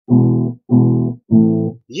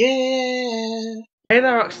Yeah. Hey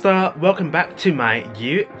there Rockstar, welcome back to my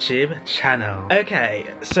YouTube channel.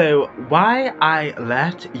 Okay, so why I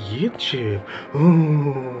left YouTube.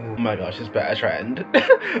 Ooh, oh my gosh, it's better trend.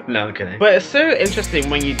 No, I'm kidding. But it's so interesting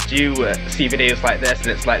when you do see videos like this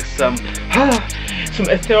and it's like some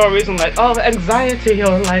ethereal reason like, oh, anxiety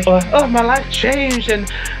or like, oh, my life changed and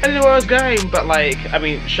I didn't know where I was going. But like, I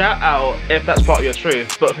mean, shout out if that's part of your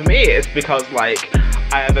truth. But for me, it's because like,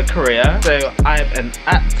 I have a career, so I'm an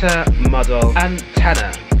actor, model, and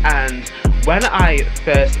tenor. And when I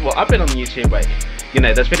first, well, I've been on YouTube, like, you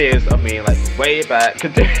know, there's videos of me like way back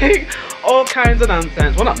doing all kinds of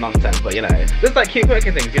nonsense. Well, not nonsense, but you know, just like cute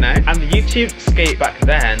quirky things, you know. And the YouTube skate back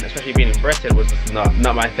then, especially being in Britain, was just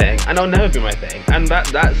not my thing, and it'll never be my thing. And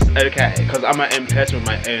that's okay, because I'm my own person with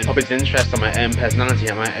my own hobbies, interests, and my own personality,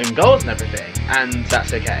 and my own goals and everything, and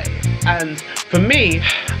that's okay. And for me,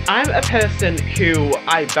 I'm a person who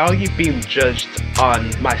I value being judged on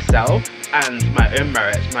myself and my own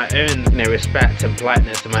merits, my own, you know, respect and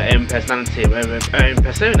politeness, and my own personality, my own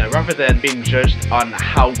persona, rather than being judged on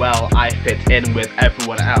how well I fit in with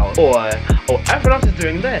everyone else, or everyone else is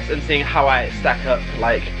doing this, and seeing how I stack up,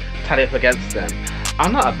 like tally up against them.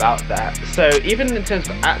 I'm not about that. So even in terms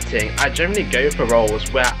of acting, I generally go for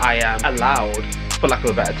roles where I am allowed, for lack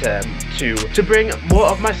of a better term, to bring more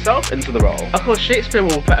of myself into the role. Of course, Shakespeare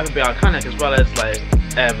will forever be iconic, as well as like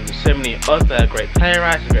so many other great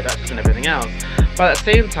playwrights and great actors and everything else. But at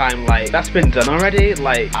the same time, like, that's been done already.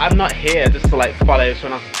 Like, I'm not here just to like follow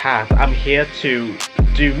someone else's path. I'm here to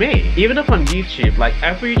do me. Even up on YouTube, like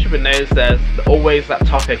every YouTuber knows there's always that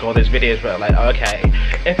topic or those videos where like, oh, okay,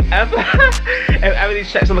 if ever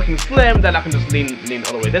these checks are looking slim, then I can just lean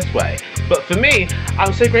all the way this way. But for me,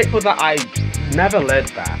 I'm so grateful that I never learned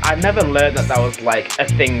that. I never learned that that was like a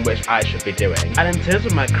thing which I should be doing. And in terms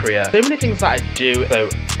of my career, so many things that I do so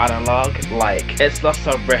analog, like it's lots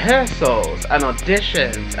of rehearsals and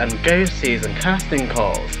auditions and go-sees and casting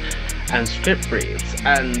calls and script reads,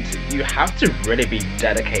 and you have to really be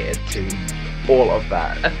dedicated to all of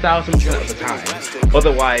that 1,000% of the time.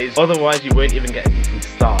 Otherwise you won't even get a decent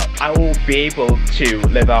start. I will be able to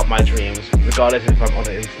live out my dreams regardless if I'm on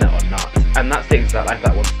the internet or not. And that's the exact life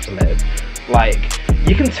that I wanted to live. Like,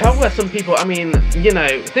 you can tell where some people, I mean, you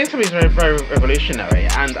know, things can be very, very revolutionary,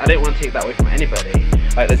 and I don't want to take that away from anybody.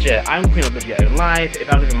 Like, legit, I'm queen of living your own life.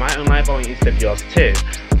 If I'm living my own life, I want you to live yours too.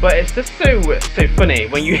 But it's just so funny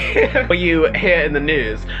when you hear in the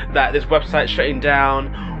news that this website's shutting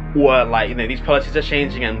down, or like, you know, these policies are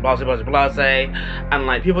changing and blah blah blah blah, and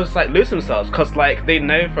like people just like lose themselves because like they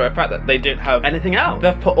know for a fact that they don't have anything else.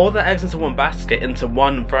 They've put all their eggs into one basket, into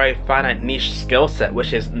one very finite niche skill set,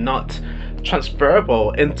 which is not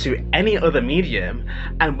transferable into any other medium,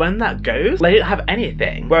 and when that goes, they don't have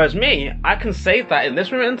anything. Whereas me, I can say that in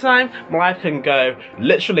this moment in time, my life can go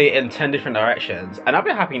literally in 10 different directions, and I'll be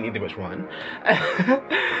happy in either which one.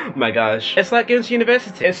 My gosh, it's like going to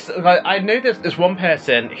university. It's like, I know there's one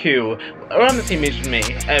person who around the same age as me,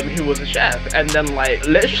 who was a chef, and then like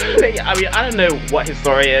literally, I mean, I don't know what his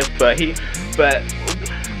story is, but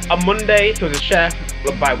on Monday he was a chef,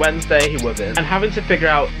 by Wednesday he wasn't, and having to figure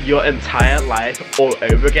out your entire life all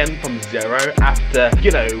over again from zero after, you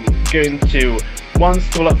know, going to one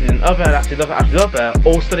school after another, after another,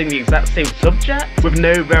 all studying the exact same subject with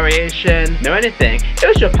no variation, no anything. It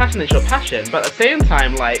was your passion, it's your passion, but at the same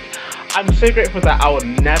time, like, I'm so grateful that I will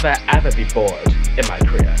never ever be bored in my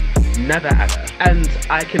career. Never ever. And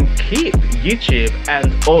I can keep YouTube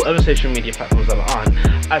and all other social media platforms that I'm on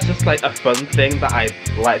as just like a fun thing that I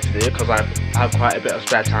like to do because I have quite a bit of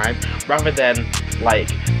spare time, rather than like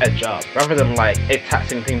a job, rather than like a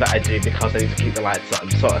taxing thing that I do because I need to keep the lights on,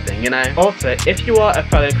 sort of thing, you know? Also, if you are a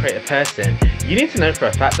fellow creative person, you need to know for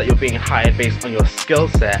a fact that you're being hired based on your skill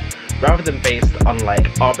set, rather than based on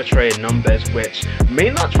like arbitrary numbers which may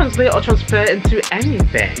not translate or transfer into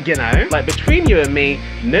anything, you know? Like, between you and me,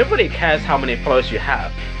 nobody cares how many followers you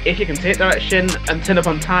have. If you can take direction and turn up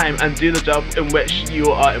on time and do the job in which you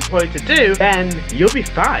are employed to do, then you'll be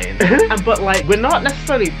fine. But like, we're not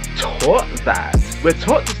necessarily taught that. We're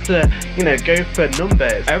taught just to, you know, go for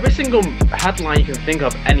numbers. Every single headline you can think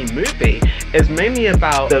of any movie is mainly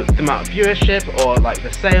about the amount of viewership, or like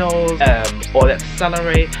the sales, or the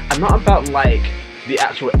salary, and not about like the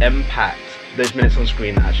actual impact those minutes on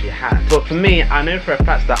screen actually had. But for me, I know for a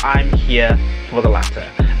fact that I'm here for the latter,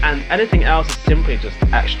 and anything else is simply just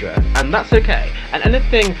extra, and that's okay. And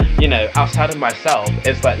anything, you know, outside of myself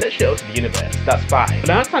is like literally up to the universe. That's fine. But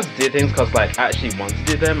I have time to do things because like I actually want to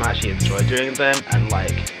do them, I actually enjoy doing them, and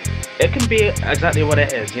like it can be exactly what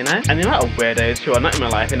it is, you know? And the amount of weirdos who are not in my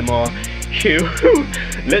life anymore, who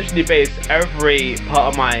literally base every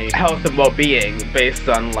part of my health and well-being based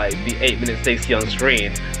on like the 8 minutes they see on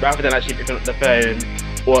screen, rather than actually picking up the phone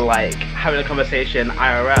or like having a conversation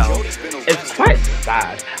IRL. It's quite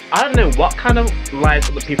sad. I don't know what kind of lives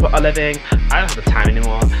other people are living. I don't have the time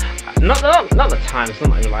anymore. Not the time, it's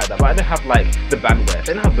not even like that, but I don't have like the bandwidth,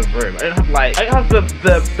 I don't have the room, I don't have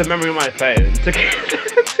the memory on my phone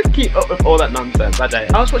to keep up with all that nonsense. I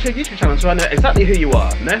don't. I was watching a YouTube channel so I know exactly who you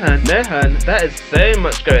are. No hun, there is so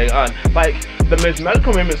much going on. Like, the most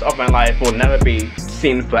magical moments of my life will never be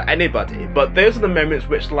seen for anybody, but those are the moments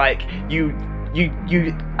which like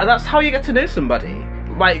and that's how you get to know somebody.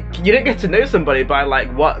 Like, you don't get to know somebody by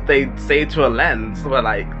like what they say to a lens for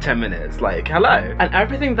like 10 minutes, like hello. And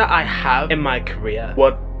everything that I have in my career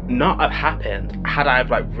would not have happened had I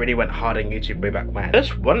like really went hard on YouTube way back when. It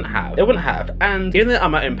just wouldn't have. It wouldn't have. And even though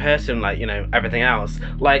I'm my own person, like, you know, everything else,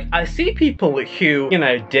 like I see people who, you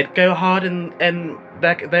know, did go hard in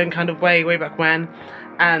their own kind of way back when,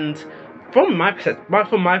 and from my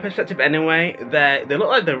perspective anyway, they look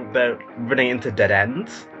like they're running into dead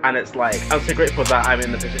ends. And it's like, I'm so grateful that I'm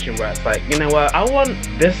in the position where it's like, you know what, I want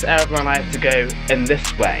this era of my life to go in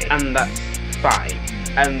this way, and that's fine.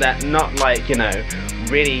 And that not like, you know,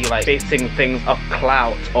 really like basing things off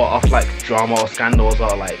clout or off like drama or scandals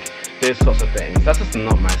or like those sorts of things. That's just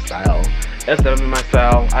not my style. It's never been my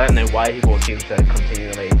style. I don't know why people seem to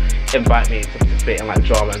continually invite me to participate in like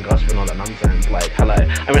drama and gossip and all that nonsense. Like, hello.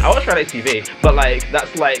 I mean, I watch reality TV, but like,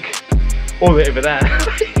 that's like all the way over there.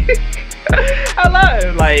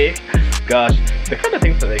 Hello, like, gosh, the kind of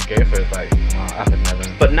things that they go for is like, oh, I would never.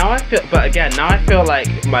 But now I feel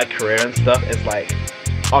like my career and stuff is like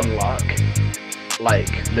on lock,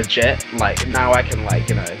 like legit. Like now I can like,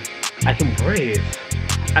 you know, I can breathe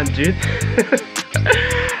and do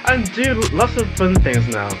and do lots of fun things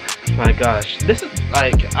now. My gosh, this is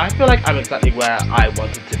like, I feel like I'm exactly where I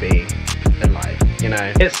wanted to be in life, you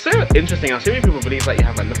know? It's so interesting how so many people believe that you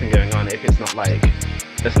have like nothing going on if it's not like,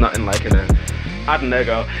 it's not in like, in a, I don't know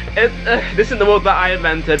girl, this isn't the world that I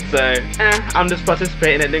invented, so I'm just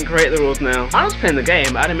participating. I didn't create the rules now. I'm just playing the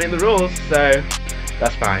game, I didn't make the rules, so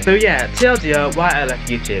that's fine. So yeah, TLDR, why I left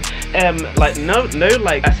YouTube. Like no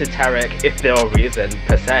like esoteric if there were reason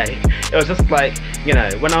per se. It was just like, you know,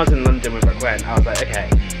 when I was in London way back when, I was like, okay,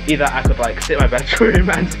 either I could like sit in my bedroom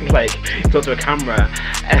and just like talk to a camera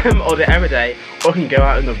all day every day, or I can go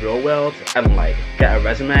out in the real world and like get a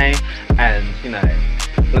resume and, you know,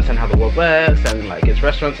 understand how the world works and like its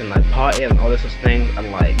restaurants and like party and all this sort of things.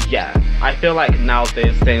 And like, yeah, I feel like now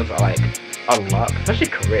these things are like unlocked, especially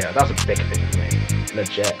career. That's a big thing for me.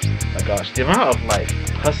 Legit. My gosh, the amount of like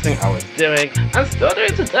hustling I was doing and still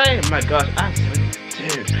doing today, my gosh, I have so much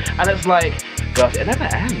to do. And it's like, gosh, it never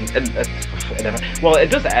ends. It never, well, it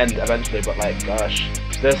does end eventually, but like, gosh,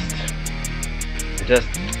 just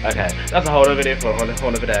okay, that's a whole other video for a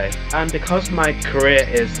whole other day. And because my career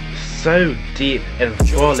is so deep,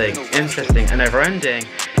 enthralling, interesting and never-ending,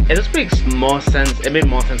 it just makes more sense, it made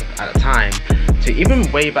more sense at the time to even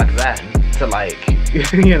way back then to like,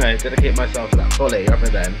 you know, dedicate myself to that fully rather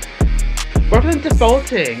than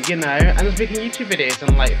defaulting, you know, and just making YouTube videos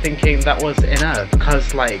and like thinking that was enough,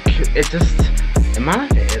 because like it just, in my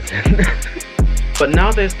life it isn't. But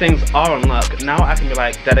now those things are unlocked. Now I can be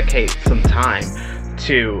like dedicate some time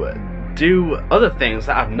to do other things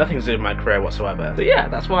that have nothing to do with my career whatsoever. So yeah,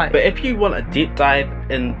 that's why. But if you want a deep dive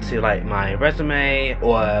into like my resume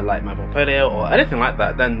or like my portfolio or anything like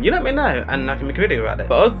that, then you let me know and I can make a video about it.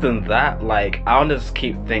 But other than that, like, I want to just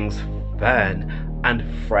keep things fun and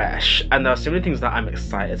fresh, and there are so many things that I'm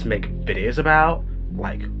excited to make videos about.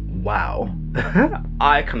 Like, wow.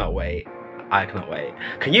 I cannot wait. I cannot wait.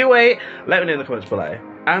 Can you wait? Let me know in the comments below.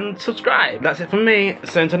 And subscribe. That's it from me.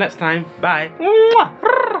 So until next time, bye.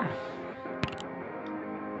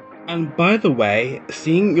 And by the way,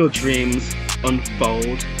 seeing your dreams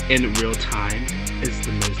unfold in real time is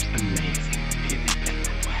the most amazing feeling in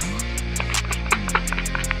the world.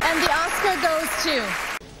 And the Oscar goes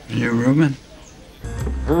to... You, Ruben?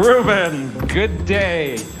 Ruben, good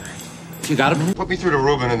day. You got him? Put me through to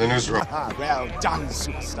Ruben in the newsroom. Well done,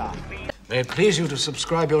 superstar. May it please you to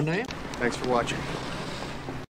subscribe your name? Thanks for watching.